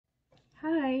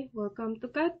Hi, welcome to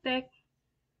CAD-TECH.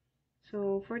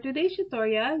 So for today's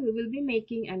tutorial, we will be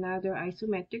making another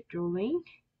isometric drawing,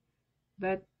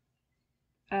 but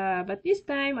this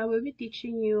time I will be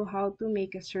teaching you how to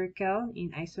make a circle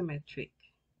in isometric.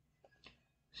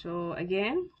 So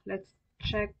again, let's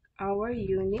check our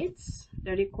units.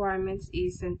 The requirements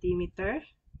is centimeter.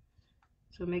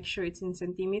 So make sure it's in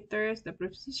centimeters. The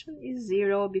precision is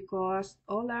 0 because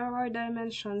all our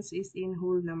dimensions is in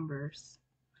whole numbers.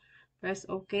 Press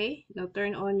OK. Now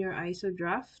turn on your ISO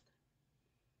draft.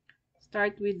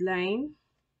 Start with line,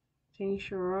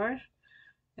 change your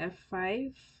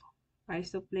F5,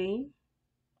 isoplane,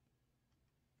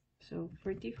 so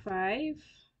 45,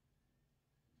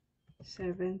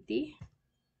 70,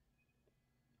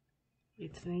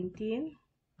 it's 19,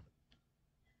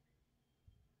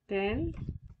 10,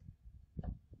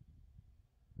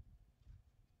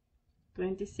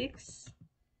 26,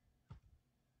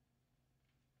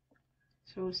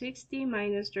 so 60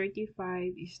 minus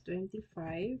 35 is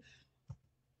 25,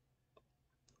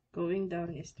 going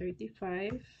down is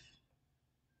 35,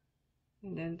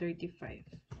 and then 35,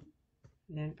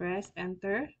 and then press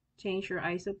enter, change your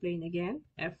isoplane again,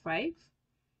 F5,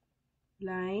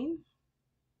 line,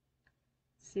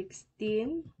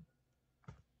 16,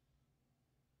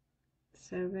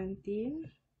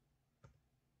 17,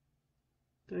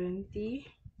 20,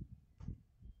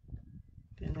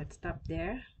 then let's stop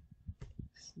there.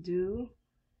 Let's do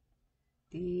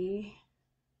the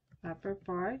upper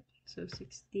part, so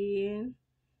 16,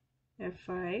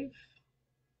 F5,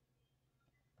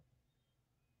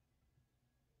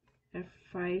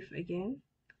 F5 again,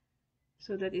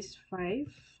 so that is 5,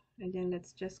 and then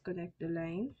let's just connect the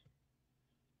line.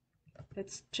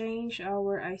 Let's change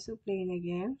our isoplane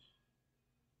again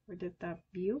for the top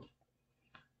view,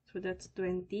 so that's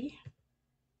 20.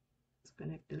 Let's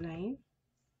connect the line,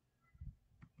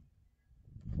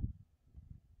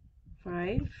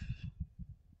 5,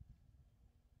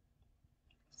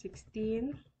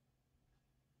 16,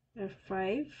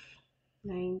 F5,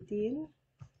 19,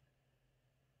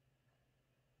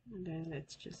 and then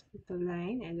let's just put a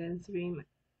line and then 3.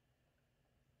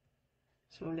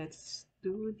 So let's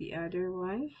do the other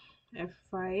one,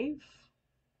 F5,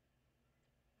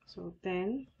 so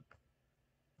 10,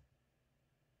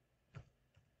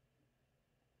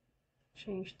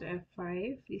 change to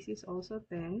F5, this is also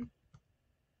 10,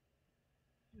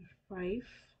 F5,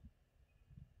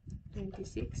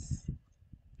 26,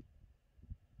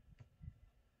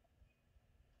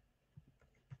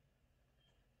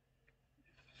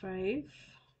 F5,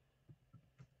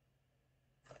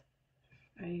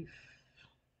 5,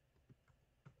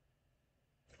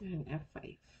 and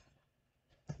F5.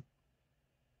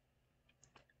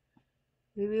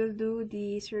 We will do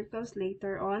the circles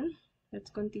later on.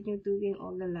 Let's continue doing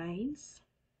all the lines.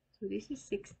 So this is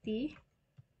 60.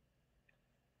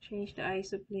 Change the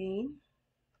isoplane.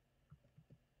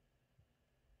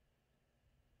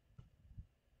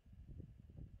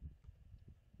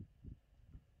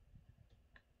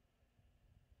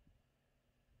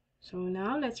 So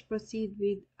now let's proceed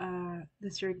with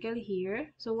the circle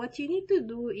here. So what you need to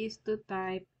do is to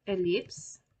type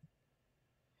ellipse,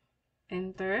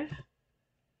 enter,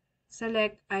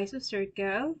 select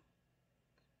isocircle,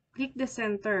 click the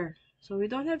center. So we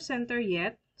don't have center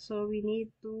yet, so we need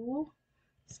to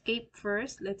escape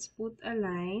first. Let's put a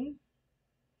line,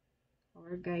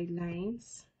 our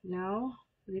guidelines. Now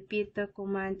repeat the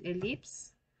command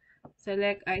ellipse,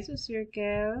 select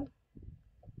isocircle,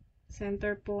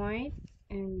 center point,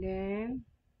 and then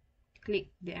click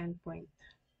the endpoint.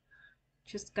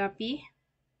 Just copy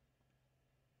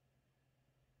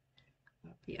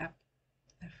up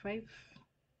F5,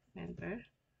 enter,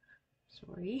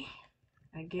 sorry,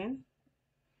 again,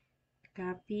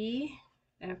 copy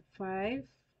F5,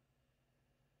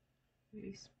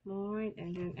 this point,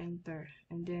 and then enter,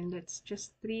 and then let's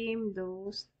just trim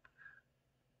those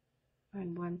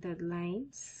unwanted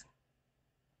lines.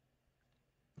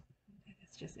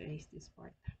 Let's just erase this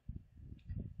part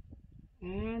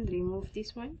and remove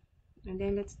this one, and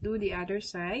then let's do the other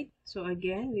side. So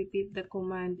again, repeat the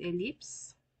command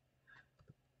ellipse,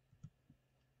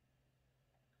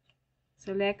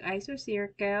 select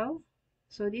isocircle,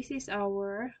 so this is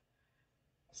our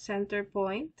center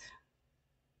point,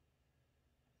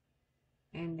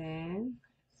 and then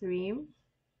trim,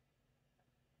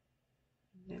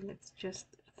 and then let's just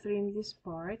trim this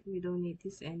part, we don't need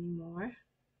this anymore.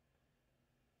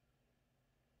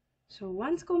 So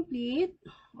once complete,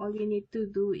 all you need to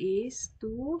do is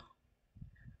to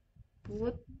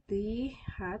put the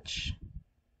hatch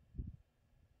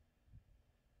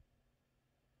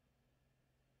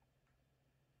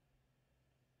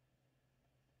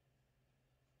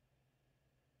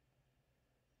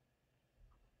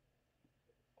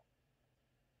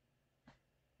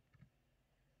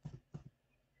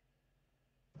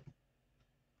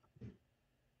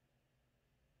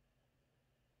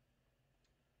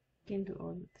can do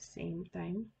all at the same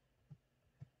time.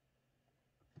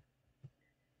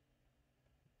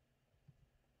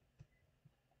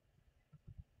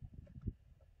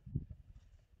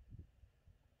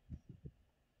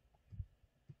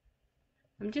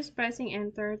 I'm just pressing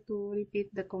enter to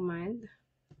repeat the command.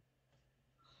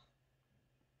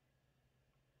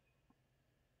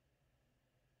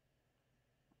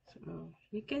 So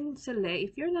you can select,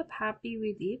 if you're not happy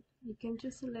with it, you can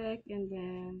just select and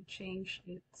then change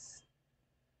it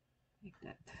like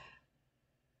that.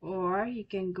 Or you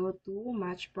can go to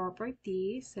match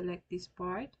properties, select this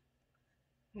part,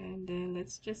 and then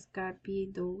let's just copy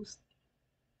those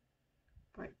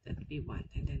part that we want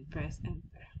and then press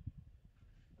enter.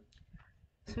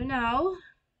 So now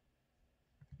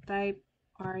type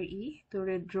RE to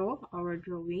redraw our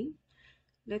drawing.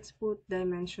 Let's put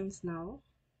dimensions now.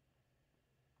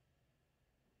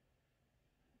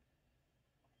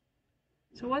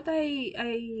 So what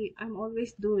I'm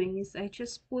always doing is I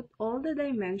just put all the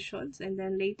dimensions, and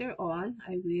then later on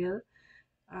I will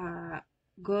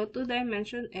go to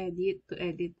dimension edit to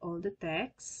edit all the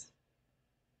text.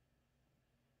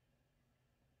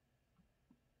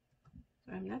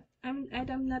 So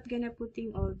I'm not gonna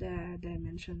putting all the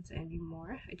dimensions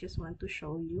anymore. I just want to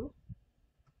show you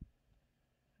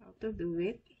how to do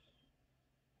it.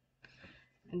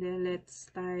 And then let's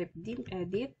type dim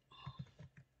edit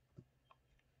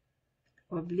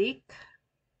oblique,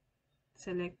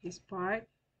 select this part,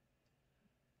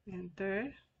 enter,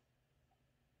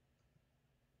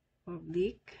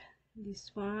 oblique, this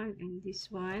one and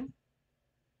this one.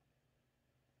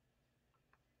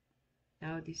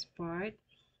 Now this part,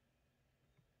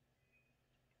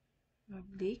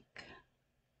 oblique,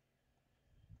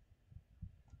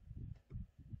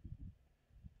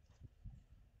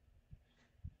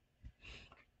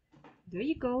 there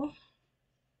you go,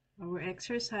 our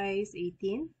exercise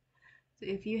 18. So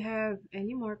if you have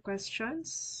any more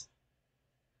questions,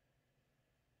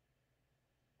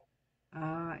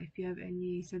 if you have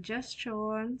any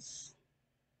suggestions,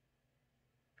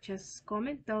 just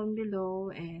comment down below,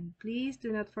 and please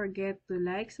do not forget to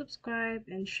like, subscribe,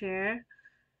 and share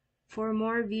for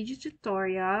more video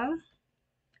tutorial.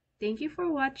 Thank you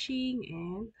for watching,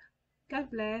 and God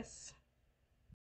bless.